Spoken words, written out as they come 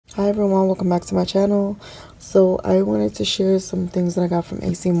Hi everyone, welcome back to my channel. So I wanted to share some things that I got from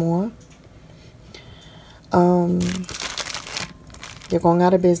AC Moore. They're going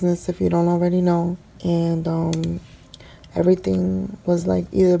out of business if you don't already know, and everything was like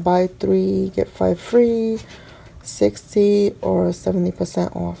either buy 3 get 5 free, 60 or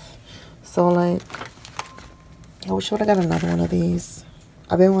 70% off. So like I wish I would have got another one of these.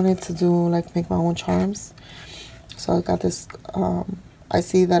 I've been wanting to do like make my own charms, so I got this. I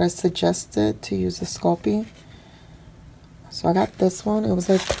see that I suggested to use the Sculpey, so I got this one. It was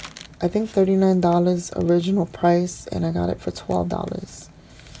like I think $39 original price, and I got it for $12.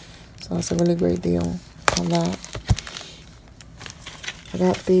 So that's a really great deal on that. I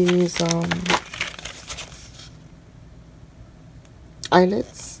got these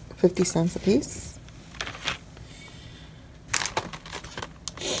eyelets, 50 cents a piece.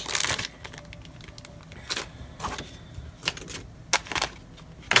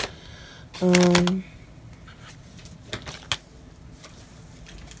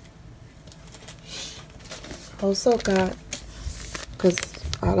 Also got, because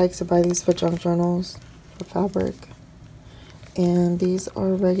I like to buy these for junk journals for fabric, and these are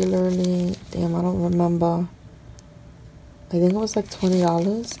regularly, damn, I don't remember, I think it was like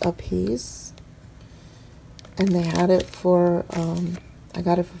 $20 a piece, and they had it for I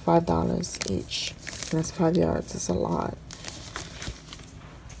got it for $5 each, and that's 5 yards. It's a lot.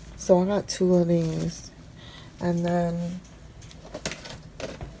 So I got 2 of these, and then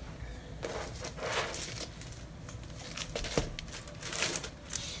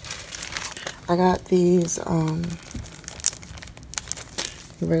I got these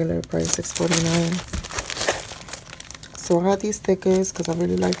regular price $6.49. So I got these stickers because I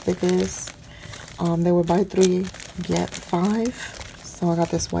really like stickers. They were buy 3 get 5, so I got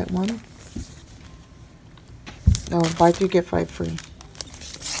this white one. No, buy 3 get 5 free.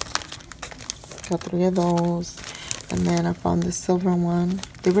 Got 3 of those, and then I found this silver one.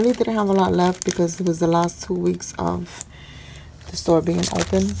 They really didn't have a lot left because it was the last 2 weeks of the store being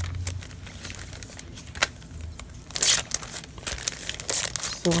open.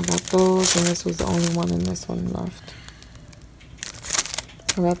 So I got those, and this was the only one, and this one left.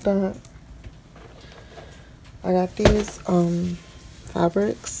 I got that. I got these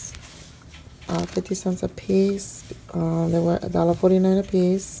fabrics, 50 cents a piece. They were $1.49 a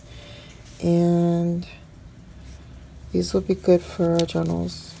piece, and these would be good for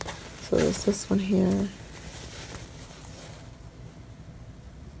journals. So there's this one here,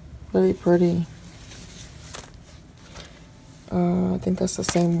 really pretty. I think that's the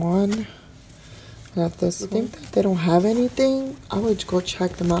same one. I got this. I think that they don't have anything. I would go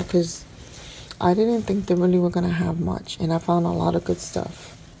check them out because I didn't think they really were gonna have much, and I found a lot of good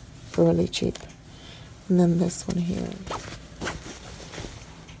stuff for really cheap. And then this one here.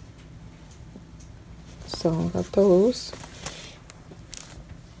 So I got those.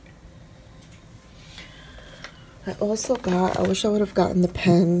 I also got, I wish I would have gotten the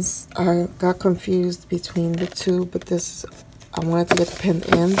pens. I got confused between the two, but this, I wanted to get the pen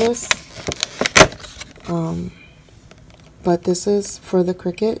and this. But this is for the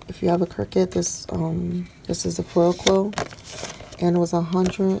Cricut. If you have a Cricut, this is a foil quill, and it was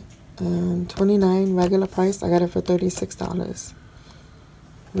 $129 regular price. I got it for $36.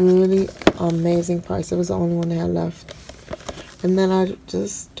 Really amazing price. It was the only one they had left. And then I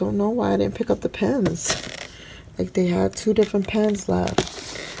just don't know why I didn't pick up the pens. Like they had 2 different pens left.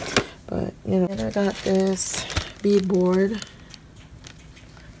 But you know, and I got this bead board. It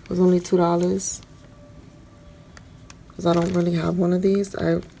was only $2. Because I don't really have one of these.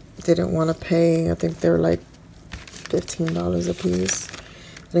 I didn't want to pay, I think they were like $15 a piece.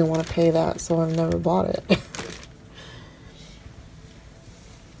 I didn't want to pay that, so I've never bought it.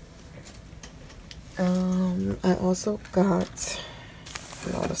 I also got a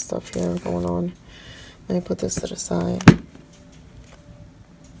lot of stuff here going on. Let me put this to the side.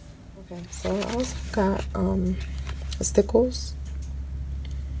 Okay, so I also got the stickles.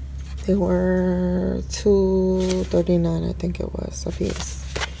 They were $2.39, I think it was, a piece.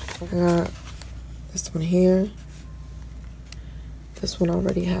 I got this one here. This one I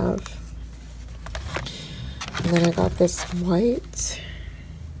already have. And then I got this white,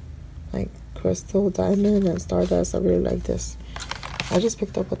 like crystal, diamond, and stardust. I really like this. I just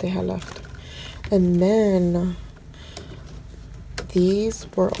picked up what they had left. And then these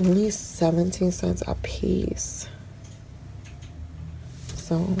were only 17 cents a piece.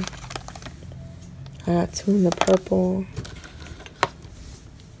 So I got 2 in the purple,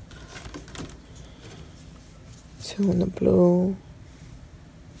 2 in the blue.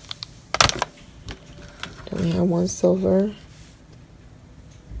 Then we have 1 silver.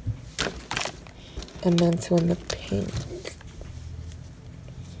 and then two in the pink.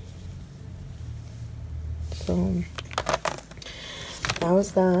 So that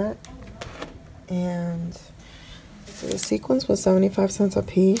was that. And so the sequins was 75 cents a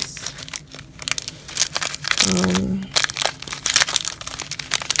piece.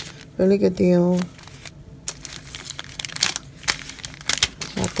 Really good deal.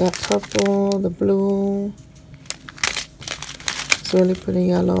 Got that purple, the blue. It's really pretty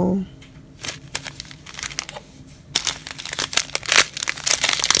yellow.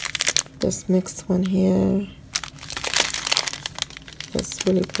 This mixed one here. This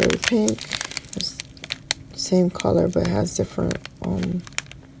really pretty pink. It's same color, but it has different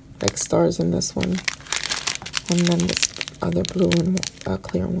like stars in this one. And then this other blue and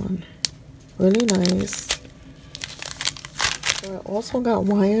clear one. Really nice. So I also got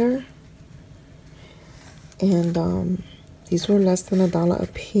wire. And these were less than $1 a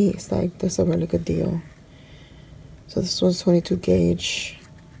piece. Like, this is a really good deal. So this one's 22 gauge.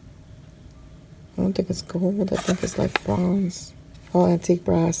 I don't think it's gold. I think it's like bronze. Oh, antique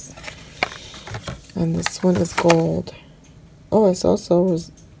brass. And this one is gold. Oh, it's also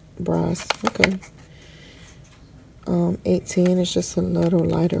brass. Okay. 18 is just a little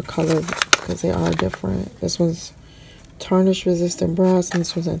lighter color because they are different. This one's tarnish resistant brass and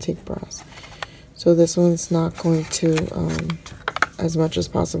this one's antique brass. So this one's not going to, as much as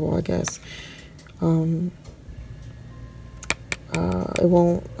possible, I guess. It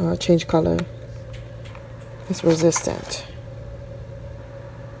won't change color. It's resistant.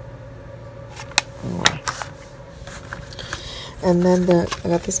 And then I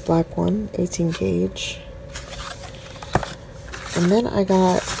got this black one, 18 gauge. And then I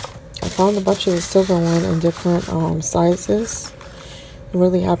found a bunch of the silver one in different sizes. I'm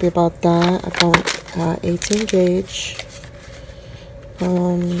really happy about that. I found 18 gauge.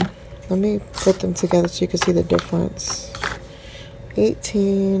 Let me put them together so you can see the difference.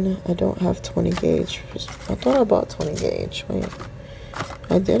 18, I don't have 20 gauge. I thought I bought 20 gauge. Wait,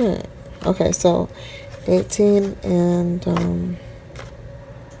 I didn't. Okay, so 18 and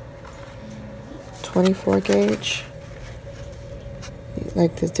 24 gauge.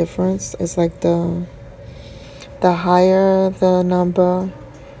 Like the difference is like the higher the number,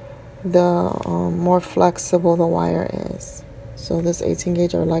 the more flexible the wire is. So this 18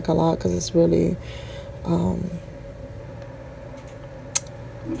 gauge I like a lot because it's really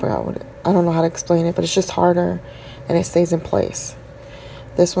I don't know how to explain it, but it's just harder and it stays in place.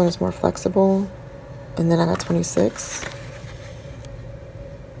 This one is more flexible. And then I got 26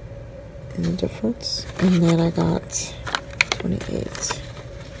 in the difference. And then I got 28.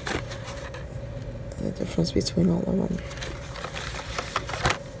 The difference between all of them.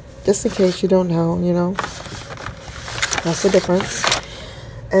 Just in case you don't know, you know. That's the difference.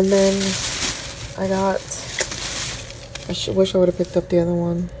 And then I wish I would have picked up the other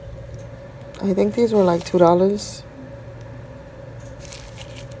one. I think these were like $2.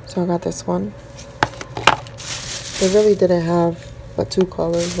 So I got this one. They really didn't have but 2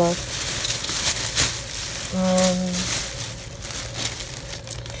 colors left.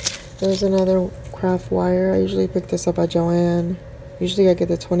 There's another craft wire. I usually pick this up at Joann. Usually I get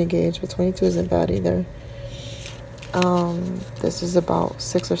the 20 gauge, but 22 isn't bad either. This is about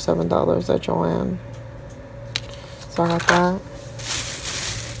 $6 or $7 at Joann. So I got that.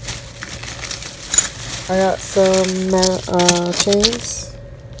 I got some chains.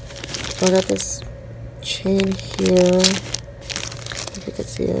 So I got this chain here. If you can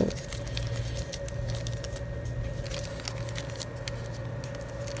see it.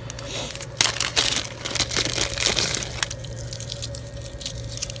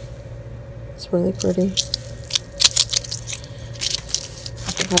 It's really pretty.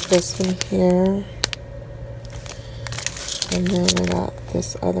 I got this one here. And then I got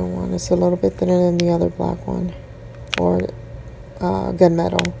this other one. It's a little bit thinner than the other black one. Or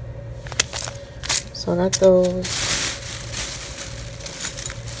gunmetal. So I got those.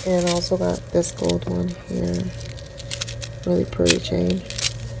 And I also got this gold one here. Really pretty chain.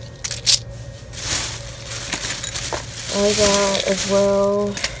 I got as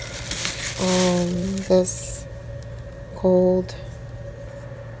well this gold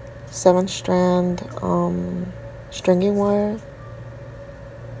 7-strand stringing wire.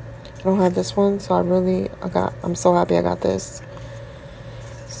 I don't have this one, so I'm so happy I got this.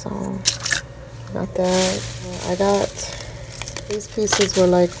 So I got that. I got these pieces were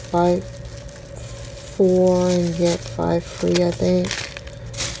like buy 4 and get 5 free, I think.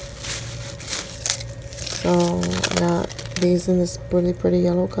 So I got these in this really pretty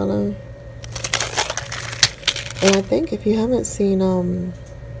yellow color. And I think if you haven't seen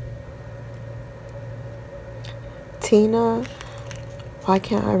Tina. Why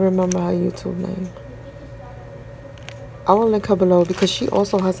can't I remember her YouTube name? I will link her below because she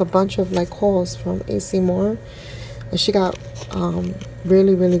also has a bunch of like hauls from AC Moore, and she got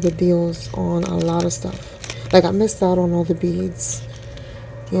really good deals on a lot of stuff. Like I missed out on all the beads,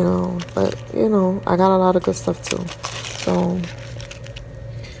 you know, but you know I got a lot of good stuff too. So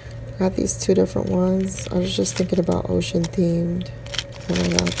I got these two different ones. I was just thinking about ocean themed, and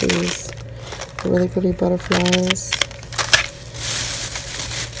I got these really pretty butterflies.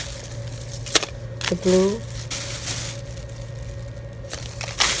 The blue.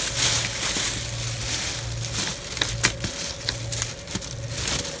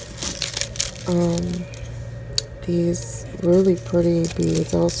 These really pretty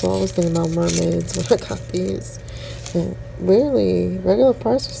beads. Also, I was thinking about mermaids when I got these. And really, regular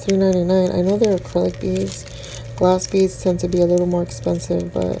price was $3.99. I know they're acrylic beads. Glass beads tend to be a little more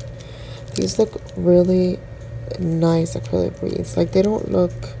expensive, but these look really nice acrylic beads. Like they don't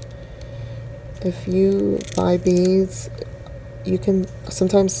look. If you buy beads, you can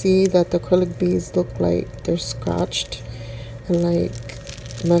sometimes see that the acrylic beads look like they're scratched and like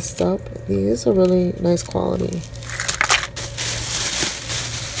messed up. These are really nice quality.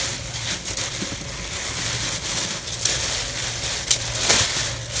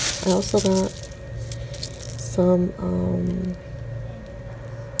 I also got some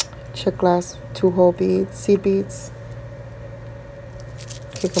check glass 2-hole beads, seed beads.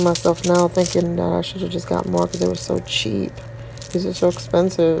 Kicking myself now thinking that I should have just got more because they were so cheap. These are so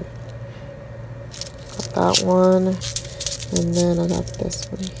expensive. Got that one. And then I got this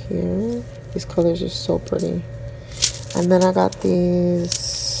one here. These colors are so pretty. And then I got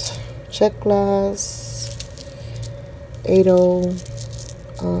these check glass 8-0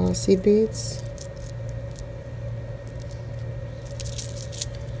 seed beads.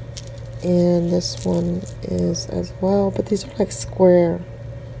 And this one is as well, but these are like square,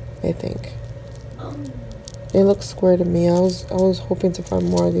 I think. They look square to me. I was hoping to find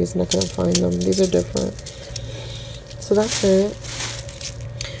more of these and I couldn't find them. These are different. So that's it.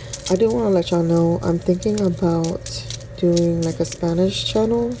 I do want to let y'all know I'm thinking about doing like a Spanish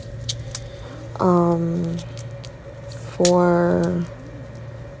channel for,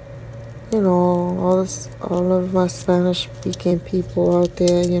 you know, all of my Spanish speaking people out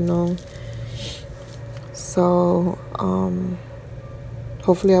there, you know. So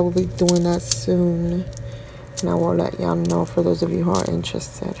hopefully I will be doing that soon, and I will let y'all know for those of you who are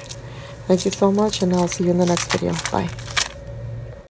interested. Thank you so much, and I'll see you in the next video. Bye.